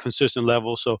at a consistent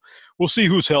level. So we'll see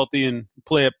who's healthy and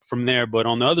play it from there. But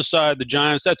on the other side, the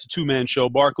Giants, that's a 2-man show.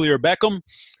 Barkley or Beckham,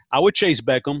 I would chase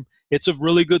Beckham. It's a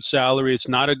really good salary. It's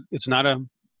not a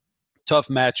tough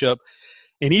matchup.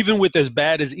 And even with as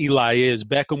bad as Eli is,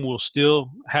 Beckham will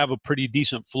still have a pretty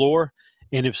decent floor.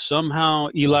 And if somehow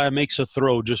Eli makes a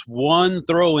throw, just one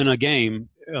throw in a game,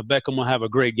 Beckham will have a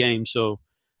great game. So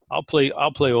I'll play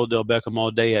Odell Beckham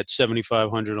all day at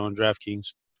 7,500 on DraftKings.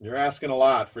 You're asking a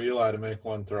lot for Eli to make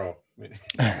one throw.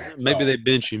 Maybe they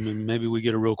bench him, and maybe we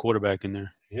get a real quarterback in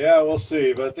there. Yeah, we'll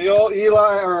see. But the old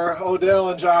Eli or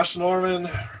Odell and Josh Norman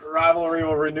rivalry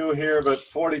will renew here, but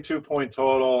 42-point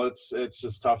total. It's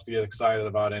just tough to get excited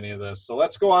about any of this. So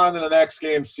let's go on to the next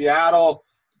game. Seattle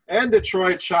and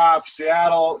Detroit, Chop.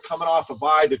 Seattle coming off a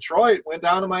bye. Detroit went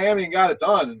down to Miami and got it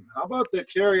done. And how about the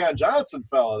Kerryon Johnson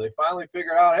fella? They finally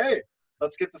figured out, hey,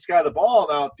 let's get this guy the ball.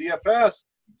 Now, DFS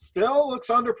still looks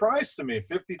underpriced to me,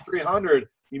 5,300.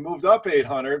 He moved up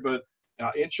 800, but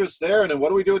interest there. And then what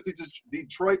do we do with these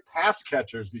Detroit pass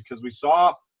catchers? Because we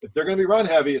saw if they're going to be run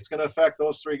heavy, it's going to affect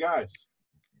those 3 guys.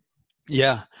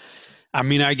 Yeah.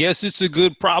 I guess it's a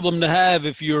good problem to have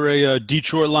if you're a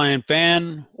Detroit Lion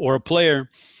fan or a player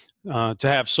to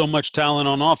have so much talent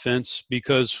on offense,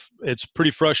 because it's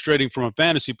pretty frustrating from a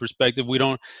fantasy perspective.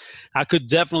 I could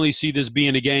definitely see this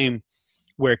being a game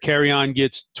where Kerryon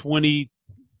gets 20,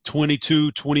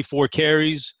 22, 24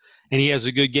 carries, and he has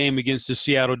a good game against the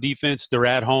Seattle defense. They're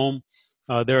at home.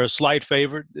 They're a slight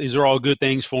favorite. These are all good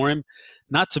things for him.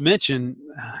 Not to mention,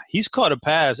 he's caught a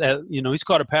pass. He's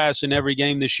caught a pass in every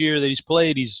game this year that he's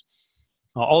played. He's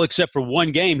all except for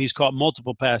one game, he's caught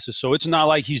multiple passes. So it's not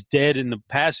like he's dead in the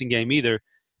passing game either.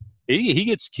 He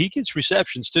gets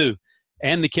receptions too,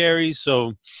 and the carries.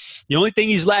 So the only thing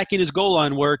he's lacking is goal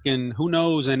line work, and who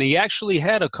knows? And he actually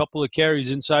had a couple of carries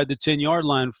inside the 10-yard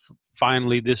line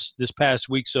finally this past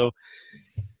week. So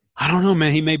I don't know,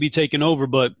 man. He may be taking over,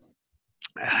 but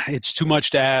it's too much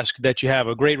to ask that you have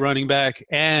a great running back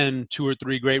and 2 or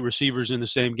 3 great receivers in the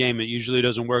same game. It usually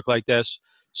doesn't work like that.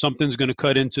 Something's going to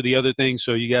cut into the other thing,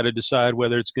 so you got to decide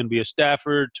whether it's going to be a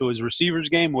Stafford to his receivers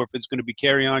game or if it's going to be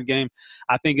Kerryon game.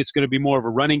 I think it's going to be more of a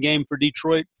running game for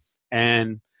Detroit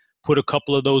and put a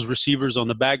couple of those receivers on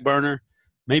the back burner.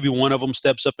 Maybe one of them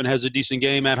steps up and has a decent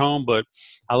game at home, but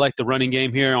I like the running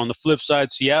game here. On the flip side,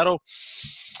 Seattle,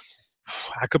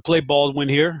 I could play Baldwin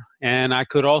here, and I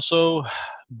could also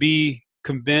be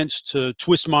convinced to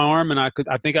twist my arm, and I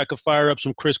think I could fire up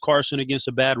some Chris Carson against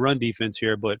a bad run defense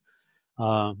here, but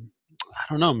I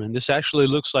don't know, man. This actually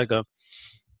looks like a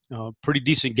pretty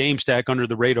decent game stack under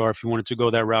the radar if you wanted to go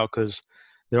that route, because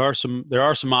there are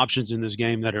some options in this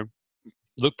game that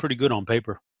look pretty good on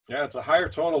paper. Yeah, it's a higher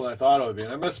total than I thought it would be.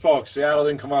 And I misspoke. Seattle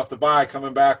didn't come off the bye,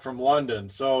 coming back from London.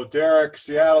 So, Derek,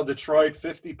 Seattle, Detroit,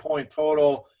 50-point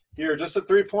total here, just a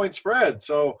 3-point spread.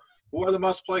 So, who are the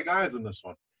must-play guys in this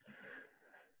one?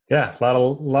 Yeah, a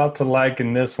lot to like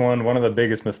in this one. One of the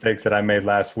biggest mistakes that I made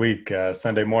last week,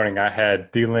 Sunday morning, I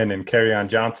had Thielen and Kerryon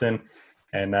Johnson.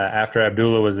 And after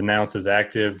Abdullah was announced as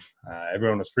active,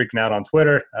 everyone was freaking out on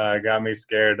Twitter. Got me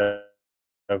scared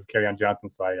of Kerryon Johnson,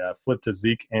 so I flipped to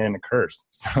Zeke and Curse.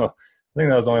 So I think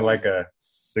that was only like a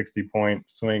 60-point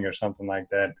swing or something like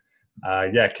that.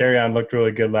 Kerryon looked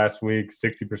really good last week,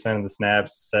 60% of the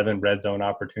snaps, 7 red zone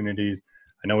opportunities.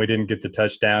 I know he didn't get the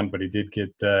touchdown, but he did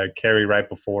get the carry right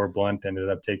before Blunt ended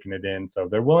up taking it in. So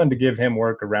they're willing to give him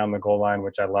work around the goal line,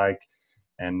 which I like.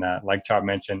 And like Chop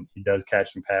mentioned, he does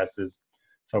catch some passes.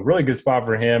 So really good spot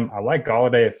for him. I like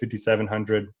Golladay at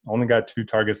 5,700. Only got 2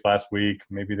 targets last week.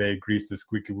 Maybe they greased the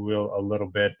squeaky wheel a little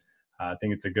bit. I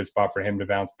think it's a good spot for him to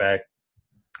bounce back.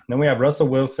 And then we have Russell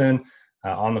Wilson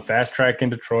on the fast track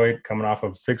in Detroit, coming off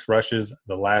of 6 rushes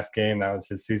the last game. That was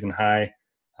his season high.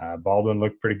 Baldwin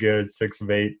looked pretty good, 6 of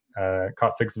 8,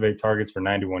 caught 6 of 8 targets for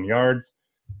 91 yards.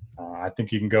 I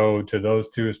think you can go to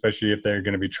those 2, especially if they're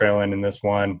going to be trailing in this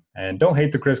one. And don't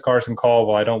hate the Chris Carson call.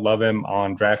 While I don't love him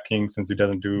on DraftKings since he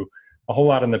doesn't do a whole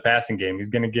lot in the passing game, he's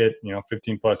going to get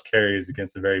 15-plus carries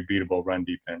against a very beatable run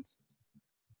defense.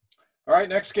 All right,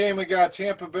 next game we got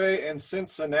Tampa Bay and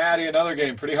Cincinnati. Another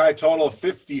game, pretty high total of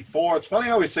 54. It's funny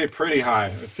how we say pretty high,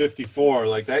 54.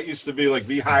 Like that used to be like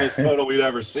the highest total we'd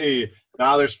ever see.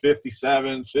 Now there's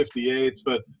 57s, 58s,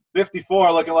 but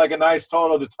 54 looking like a nice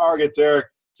total to target, Derek.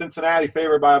 Cincinnati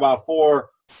favored by about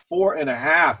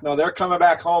 4.5. Now they're coming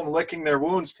back home licking their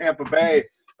wounds. Tampa Bay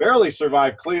barely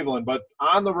survived Cleveland, but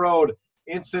on the road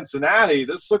in Cincinnati,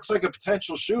 this looks like a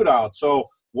potential shootout. So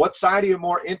what side are you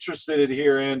more interested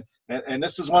here in? And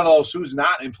this is one of those who's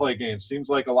not in play games. Seems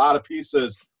like a lot of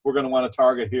pieces we're going to want to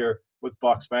target here with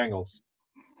Bucs Bengals.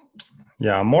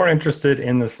 Yeah, I'm more interested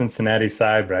in the Cincinnati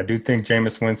side, but I do think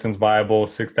Jameis Winston's viable.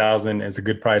 6,000 is a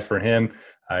good price for him.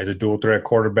 He's a dual threat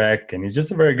quarterback, and he's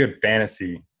just a very good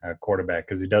fantasy quarterback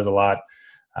because he does a lot.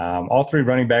 All 3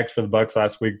 running backs for the Bucs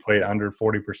last week played under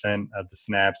 40% of the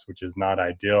snaps, which is not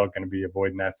ideal. Going to be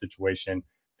avoiding that situation.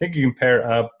 I think you can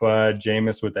pair up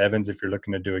Jameis with Evans if you're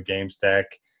looking to do a game stack.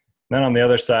 And then on the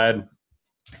other side,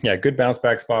 good bounce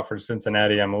back spot for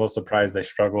Cincinnati. I'm a little surprised they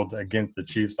struggled against the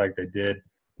Chiefs like they did.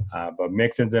 But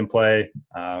Mixon's in play,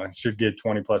 should get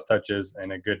 20-plus touches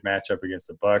and a good matchup against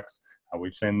the Bucs.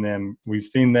 We've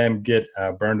seen them get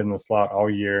burned in the slot all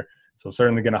year, so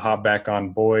certainly going to hop back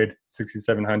on Boyd.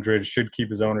 6,700 should keep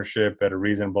his ownership at a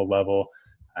reasonable level.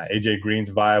 AJ Green's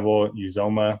viable.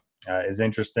 Uzoma is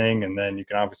interesting, and then you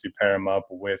can obviously pair him up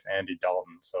with Andy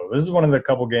Dalton. So this is one of the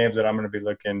couple games that I'm going to be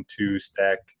looking to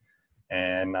stack,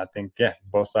 and I think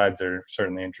both sides are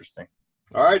certainly interesting.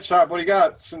 All right, Chop, what do you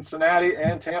got? Cincinnati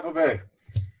and Tampa Bay.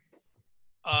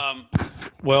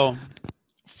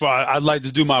 I'd like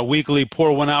to do my weekly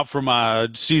pour one out for my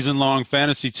season-long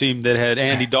fantasy team that had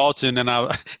Andy Dalton, and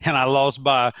I lost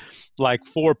by like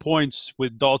 4 points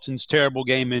with Dalton's terrible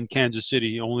game in Kansas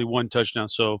City, only 1 touchdown.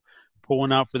 So pour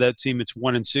one out for that team. It's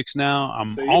 1-6 now.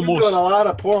 I'm almost doing a lot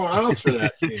of pour one outs for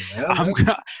that team.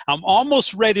 Man. I'm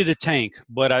almost ready to tank,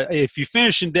 but if you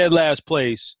finish in dead last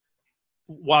place,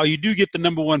 while you do get the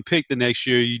number 1 pick the next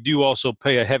year, you do also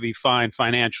pay a heavy fine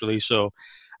financially. So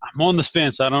I'm on the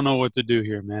fence. I don't know what to do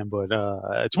here, man. But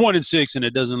it's 1-6, and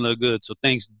it doesn't look good. So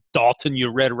thanks, Dalton, you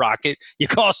Red Rocket. You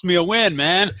cost me a win,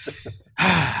 man.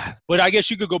 But I guess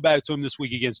you could go back to him this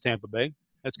week against Tampa Bay.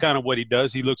 That's kind of what he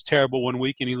does. He looks terrible one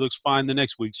week, and he looks fine the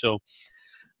next week. So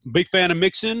big fan of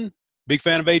Mixon, big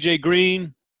fan of A.J.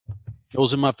 Green.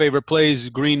 Those are my favorite plays,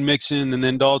 Green, Mixon, and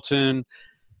then Dalton.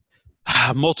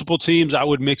 Multiple teams, I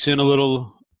would mix in a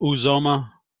little Uzoma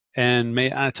and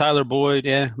Tyler Boyd,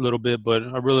 a little bit, but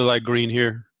I really like Green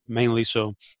here mainly.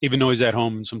 So even though he's at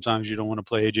home, and sometimes you don't want to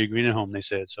play A.J. Green at home, they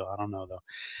said. So I don't know, though.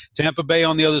 Tampa Bay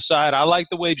on the other side, I like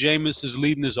the way Jameis is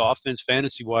leading his offense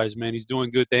fantasy-wise, man. He's doing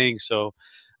good things. So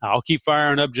I'll keep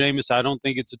firing up Jameis. I don't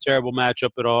think it's a terrible matchup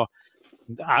at all.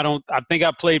 I think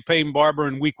I played Peyton Barber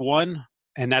in week 1.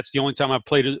 And that's the only time I've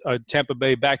played a Tampa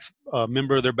Bay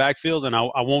member of their backfield, and I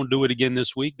won't do it again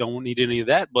this week. Don't need any of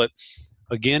that. But,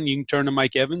 again, you can turn to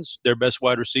Mike Evans, their best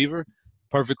wide receiver.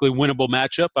 Perfectly winnable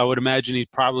matchup. I would imagine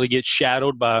he'd probably get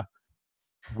shadowed by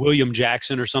William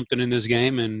Jackson or something in this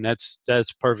game, and that's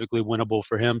perfectly winnable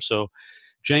for him. So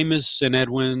Jameis and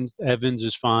Evans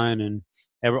is fine, and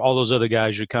all those other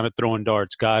guys you're kind of throwing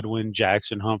darts. Godwin,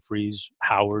 Jackson, Humphreys,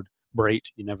 Howard, Brait.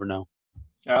 You never know.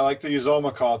 I like the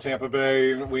Uzoma call. Tampa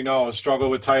Bay, we know, struggle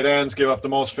with tight ends, give up the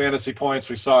most fantasy points.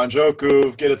 We saw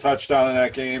Njoku get a touchdown in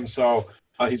that game. So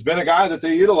he's been a guy that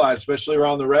they utilize, especially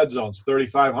around the red zones.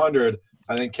 3,500,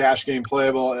 I think, cash game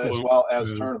playable as well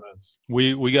as tournaments.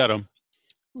 We got him.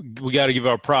 We got to give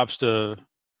our props to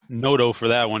Noto for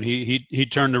that one. He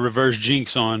turned the reverse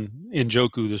jinx on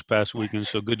Njoku this past weekend.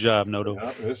 So good job, Noto.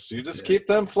 Yeah, you just keep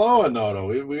them flowing, Noto.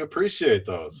 We appreciate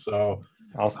those. So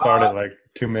I'll start at like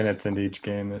 2 minutes into each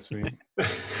game this week.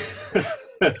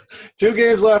 2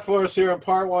 games left for us here in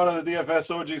part 1 of the DFS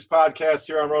OGs podcast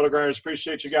here on RotoGrinders.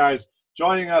 Appreciate you guys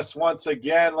joining us once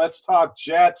again. Let's talk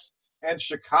Jets and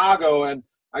Chicago. And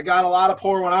I got a lot of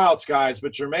pour one outs, guys,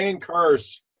 but Jermaine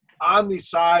Kearse on the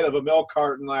side of a milk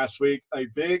carton last week, a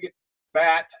big,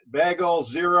 fat bagel,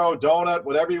 zero, donut,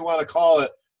 whatever you want to call it,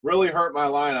 really hurt my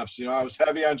lineups. You know, I was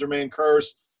heavy on Jermaine Kearse.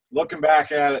 Looking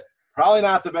back at it, probably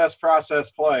not the best process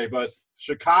play, but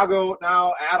Chicago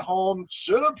now at home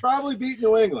should have probably beat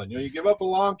New England. You know, you give up a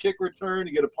long kick return,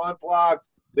 you get a punt blocked.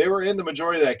 They were in the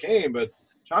majority of that game, but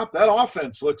Chop, that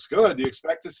offense looks good. Do you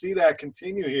expect to see that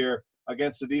continue here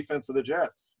against the defense of the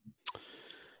Jets?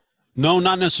 No,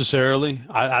 not necessarily.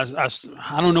 I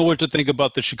don't know what to think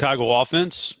about the Chicago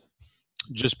offense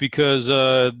just because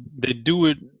they do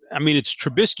it. I mean, it's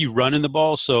Trubisky running the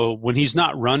ball, so when he's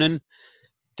not running,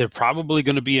 they're probably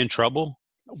going to be in trouble.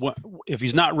 If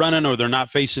he's not running or they're not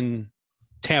facing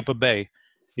Tampa Bay,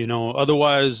 you know,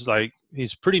 otherwise, like,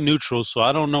 he's pretty neutral, so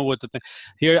I don't know what to think.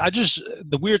 Here,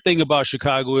 the weird thing about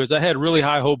Chicago is I had really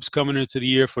high hopes coming into the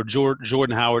year for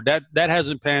Jordan Howard. That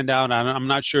hasn't panned out. I'm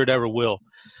not sure it ever will.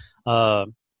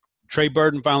 Trey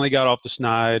Burton finally got off the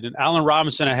snide, and Allen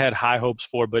Robinson I had high hopes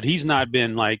for, but he's not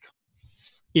been like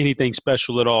anything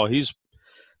special at all. He's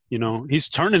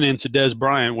turning into Dez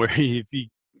Bryant, where if he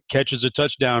catches a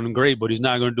touchdown, great, but he's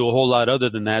not going to do a whole lot other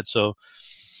than that. So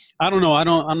I don't know.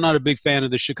 I'm not a big fan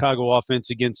of the Chicago offense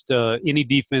against any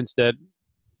defense that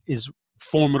is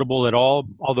formidable at all,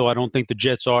 although I don't think the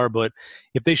Jets are. But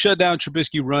if they shut down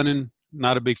Trubisky running,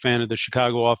 not a big fan of the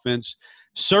Chicago offense.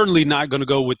 Certainly not going to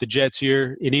go with the Jets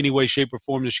here in any way, shape, or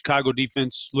form. The Chicago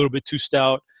defense, a little bit too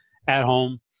stout at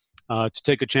home to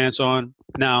take a chance on.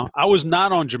 Now, I was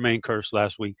not on Jermaine Kearse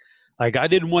last week. Like, I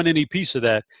didn't want any piece of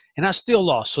that, and I still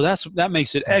lost. So that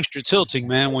makes it extra tilting,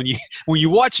 man. When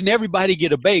you're watching everybody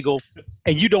get a bagel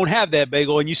and you don't have that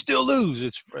bagel and you still lose,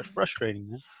 it's frustrating,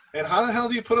 man. And how the hell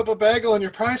do you put up a bagel and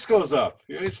your price goes up?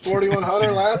 You know, he's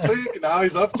 $4,100 last week, and now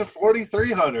he's up to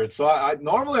 $4,300. So I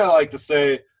normally like to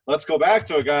say, let's go back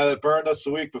to a guy that burned us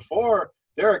the week before.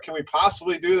 Derek, can we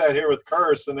possibly do that here with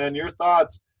Kearse? And then your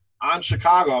thoughts on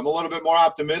Chicago. I'm a little bit more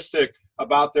optimistic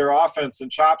about their offense than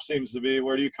Chop seems to be.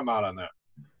 Where do you come out on that?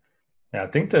 Yeah, I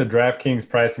think the DraftKings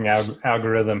pricing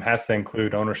algorithm has to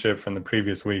include ownership from the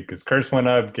previous week because Kearse went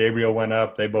up, Gabriel went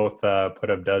up. They both put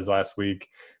up duds last week.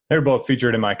 They were both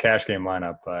featured in my cash game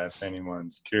lineup, if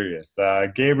anyone's curious.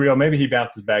 Gabriel, maybe he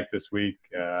bounces back this week.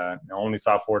 I only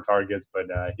saw 4 targets, but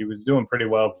he was doing pretty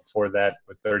well before that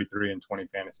with 33 and 20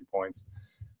 fantasy points.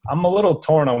 I'm a little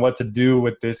torn on what to do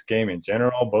with this game in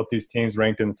general. Both these teams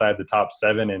ranked inside the top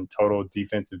 7 in total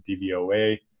defensive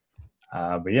DVOA.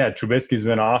 But, yeah, Trubisky's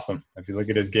been awesome. If you look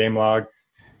at his game log,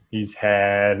 he's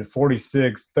had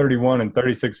 46, 31, and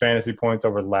 36 fantasy points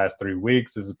over the last 3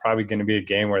 weeks. This is probably going to be a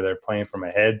game where they're playing from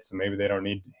ahead, so maybe they don't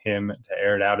need him to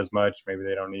air it out as much. Maybe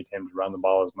they don't need him to run the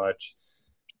ball as much.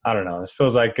 I don't know. This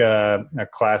feels like a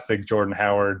classic Jordan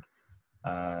Howard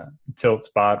tilt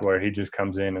spot where he just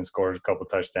comes in and scores a couple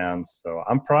touchdowns. So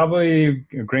I'm probably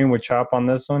agreeing with Chop on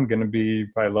this one. Going to be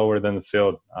probably lower than the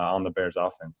field on the Bears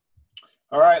offense.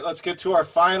 All right, let's get to our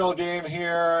final game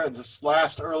here. This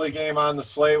last early game on the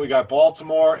slate. We got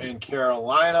Baltimore and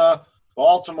Carolina.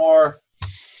 Baltimore,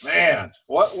 man,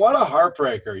 what a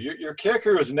heartbreaker. Your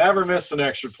kicker has never missed an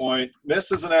extra point.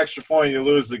 Misses an extra point, you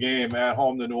lose the game at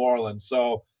home to New Orleans.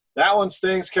 So that one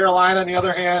stings. Carolina, on the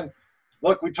other hand,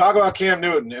 look, we talk about Cam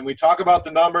Newton, and we talk about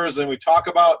the numbers, and we talk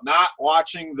about not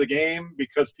watching the game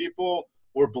because people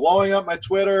were blowing up my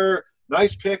Twitter.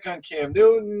 Nice pick on Cam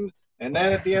Newton. And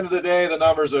then at the end of the day, the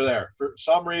numbers are there. For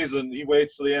some reason, he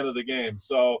waits to the end of the game.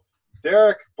 So,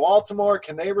 Derek, Baltimore,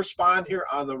 can they respond here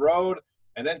on the road?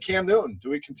 And then Cam Newton, do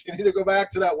we continue to go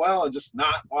back to that well and just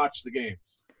not watch the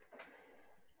games?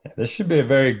 Yeah, this should be a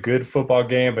very good football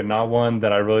game, but not one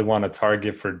that I really want to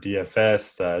target for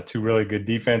DFS. 2 really good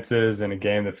defenses in a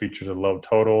game that features a low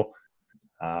total.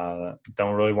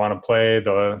 Don't really want to play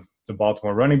the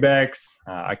Baltimore running backs.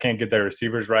 I can't get their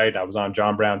receivers right. I was on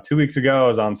John Brown 2 weeks ago. I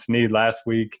was on Snead last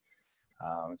week.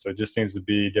 So it just seems to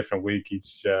be a different week.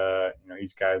 Each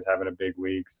guy's having a big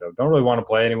week. So don't really want to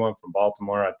play anyone from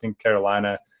Baltimore. I think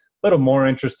Carolina, a little more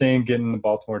interesting, getting the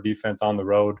Baltimore defense on the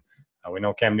road. We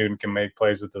know Cam Newton can make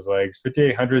plays with his legs.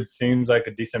 5,800 seems like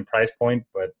a decent price point,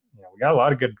 but we got a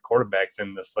lot of good quarterbacks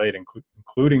in the slate,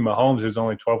 including Mahomes, who's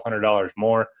only $1,200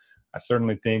 more. I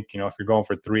certainly think, if you're going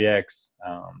for 3X,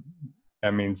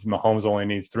 That means Mahomes only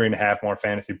needs 3.5 more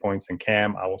fantasy points than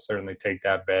Cam. I will certainly take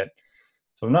that bet.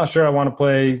 So I'm not sure I want to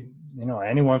play,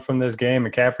 anyone from this game.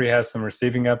 McCaffrey has some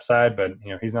receiving upside, but,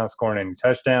 he's not scoring any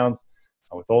touchdowns.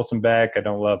 With Olsen back, I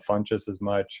don't love Funchess as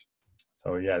much.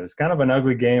 So, yeah, it's kind of an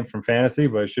ugly game from fantasy,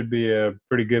 but it should be a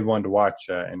pretty good one to watch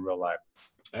in real life.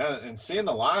 Yeah, and seeing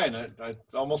the line, I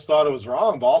almost thought it was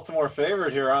wrong. Baltimore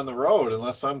favored here on the road,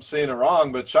 unless I'm seeing it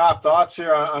wrong. But, Chop, thoughts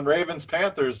here on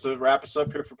Ravens-Panthers to wrap us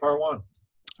up here for part one?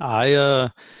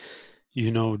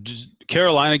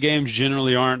 Carolina games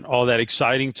generally aren't all that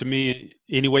exciting to me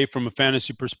anyway from a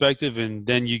fantasy perspective, and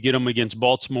then you get them against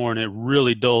Baltimore, and it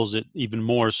really dulls it even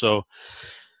more. So,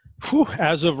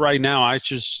 as of right now, I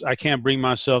can't bring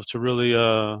myself to really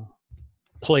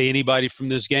play anybody from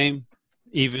this game,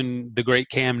 even the great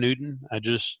Cam Newton.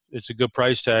 It's a good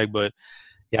price tag, but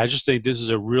yeah, I just think this is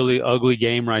a really ugly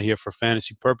game right here for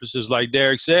fantasy purposes. Like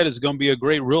Derek said, it's going to be a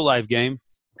great real life game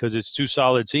because it's two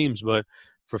solid teams, but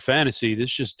for fantasy,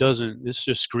 this just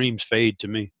screams fade to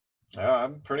me.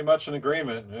 I'm pretty much in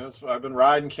agreement. I've been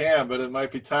riding Cam, but it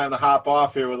might be time to hop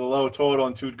off here with a low total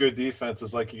and two good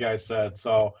defenses, like you guys said.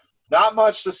 So not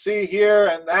much to see here,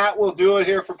 and that will do it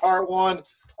here for part one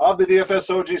of the DFS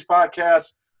OGs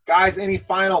podcast. Guys, any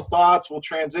final thoughts? We'll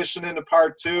transition into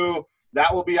part two.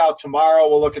 That will be out tomorrow.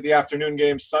 We'll look at the afternoon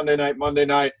games Sunday night, Monday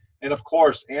night, and, of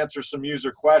course, answer some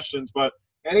user questions. But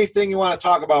anything you want to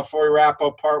talk about before we wrap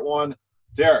up part one?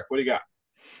 Derek, what do you got?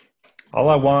 All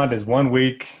I want is 1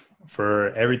 week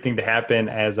for everything to happen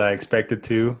as I expect it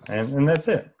to, and that's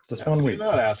it. Just 1 week. You're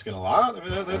not asking a lot. I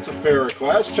mean, that's a fair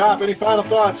request. Chop, any final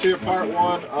thoughts here, part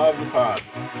one of the pod?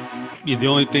 Yeah, the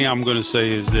only thing I'm going to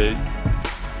say is that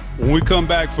when we come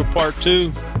back for part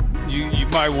two, you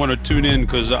might want to tune in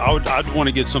because I'd want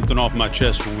to get something off my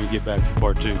chest when we get back to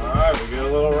part two. All right, we get a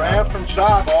little rant from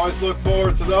Chop. Always look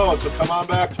forward to those. So come on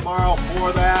back tomorrow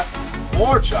for that.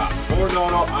 For Chop, for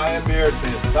Dono, I am Beer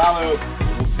saying salut.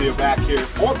 We'll see you back here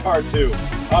for part two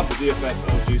of the DFS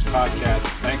OGs podcast.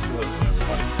 Thanks for listening,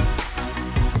 everybody.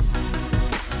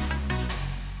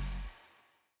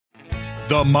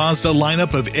 The Mazda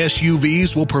lineup of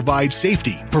SUVs will provide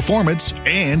safety, performance,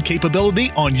 and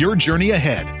capability on your journey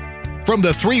ahead. From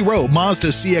the 3-row Mazda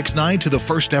CX-9 to the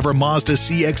first ever Mazda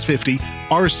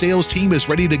CX-50, our sales team is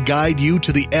ready to guide you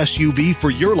to the SUV for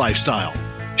your lifestyle.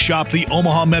 Shop the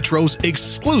Omaha Metro's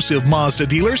exclusive Mazda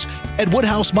dealers at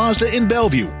Woodhouse Mazda in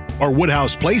Bellevue or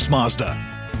Woodhouse Place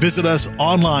Mazda. Visit us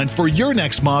online for your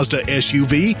next Mazda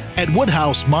SUV at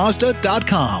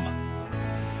woodhousemazda.com.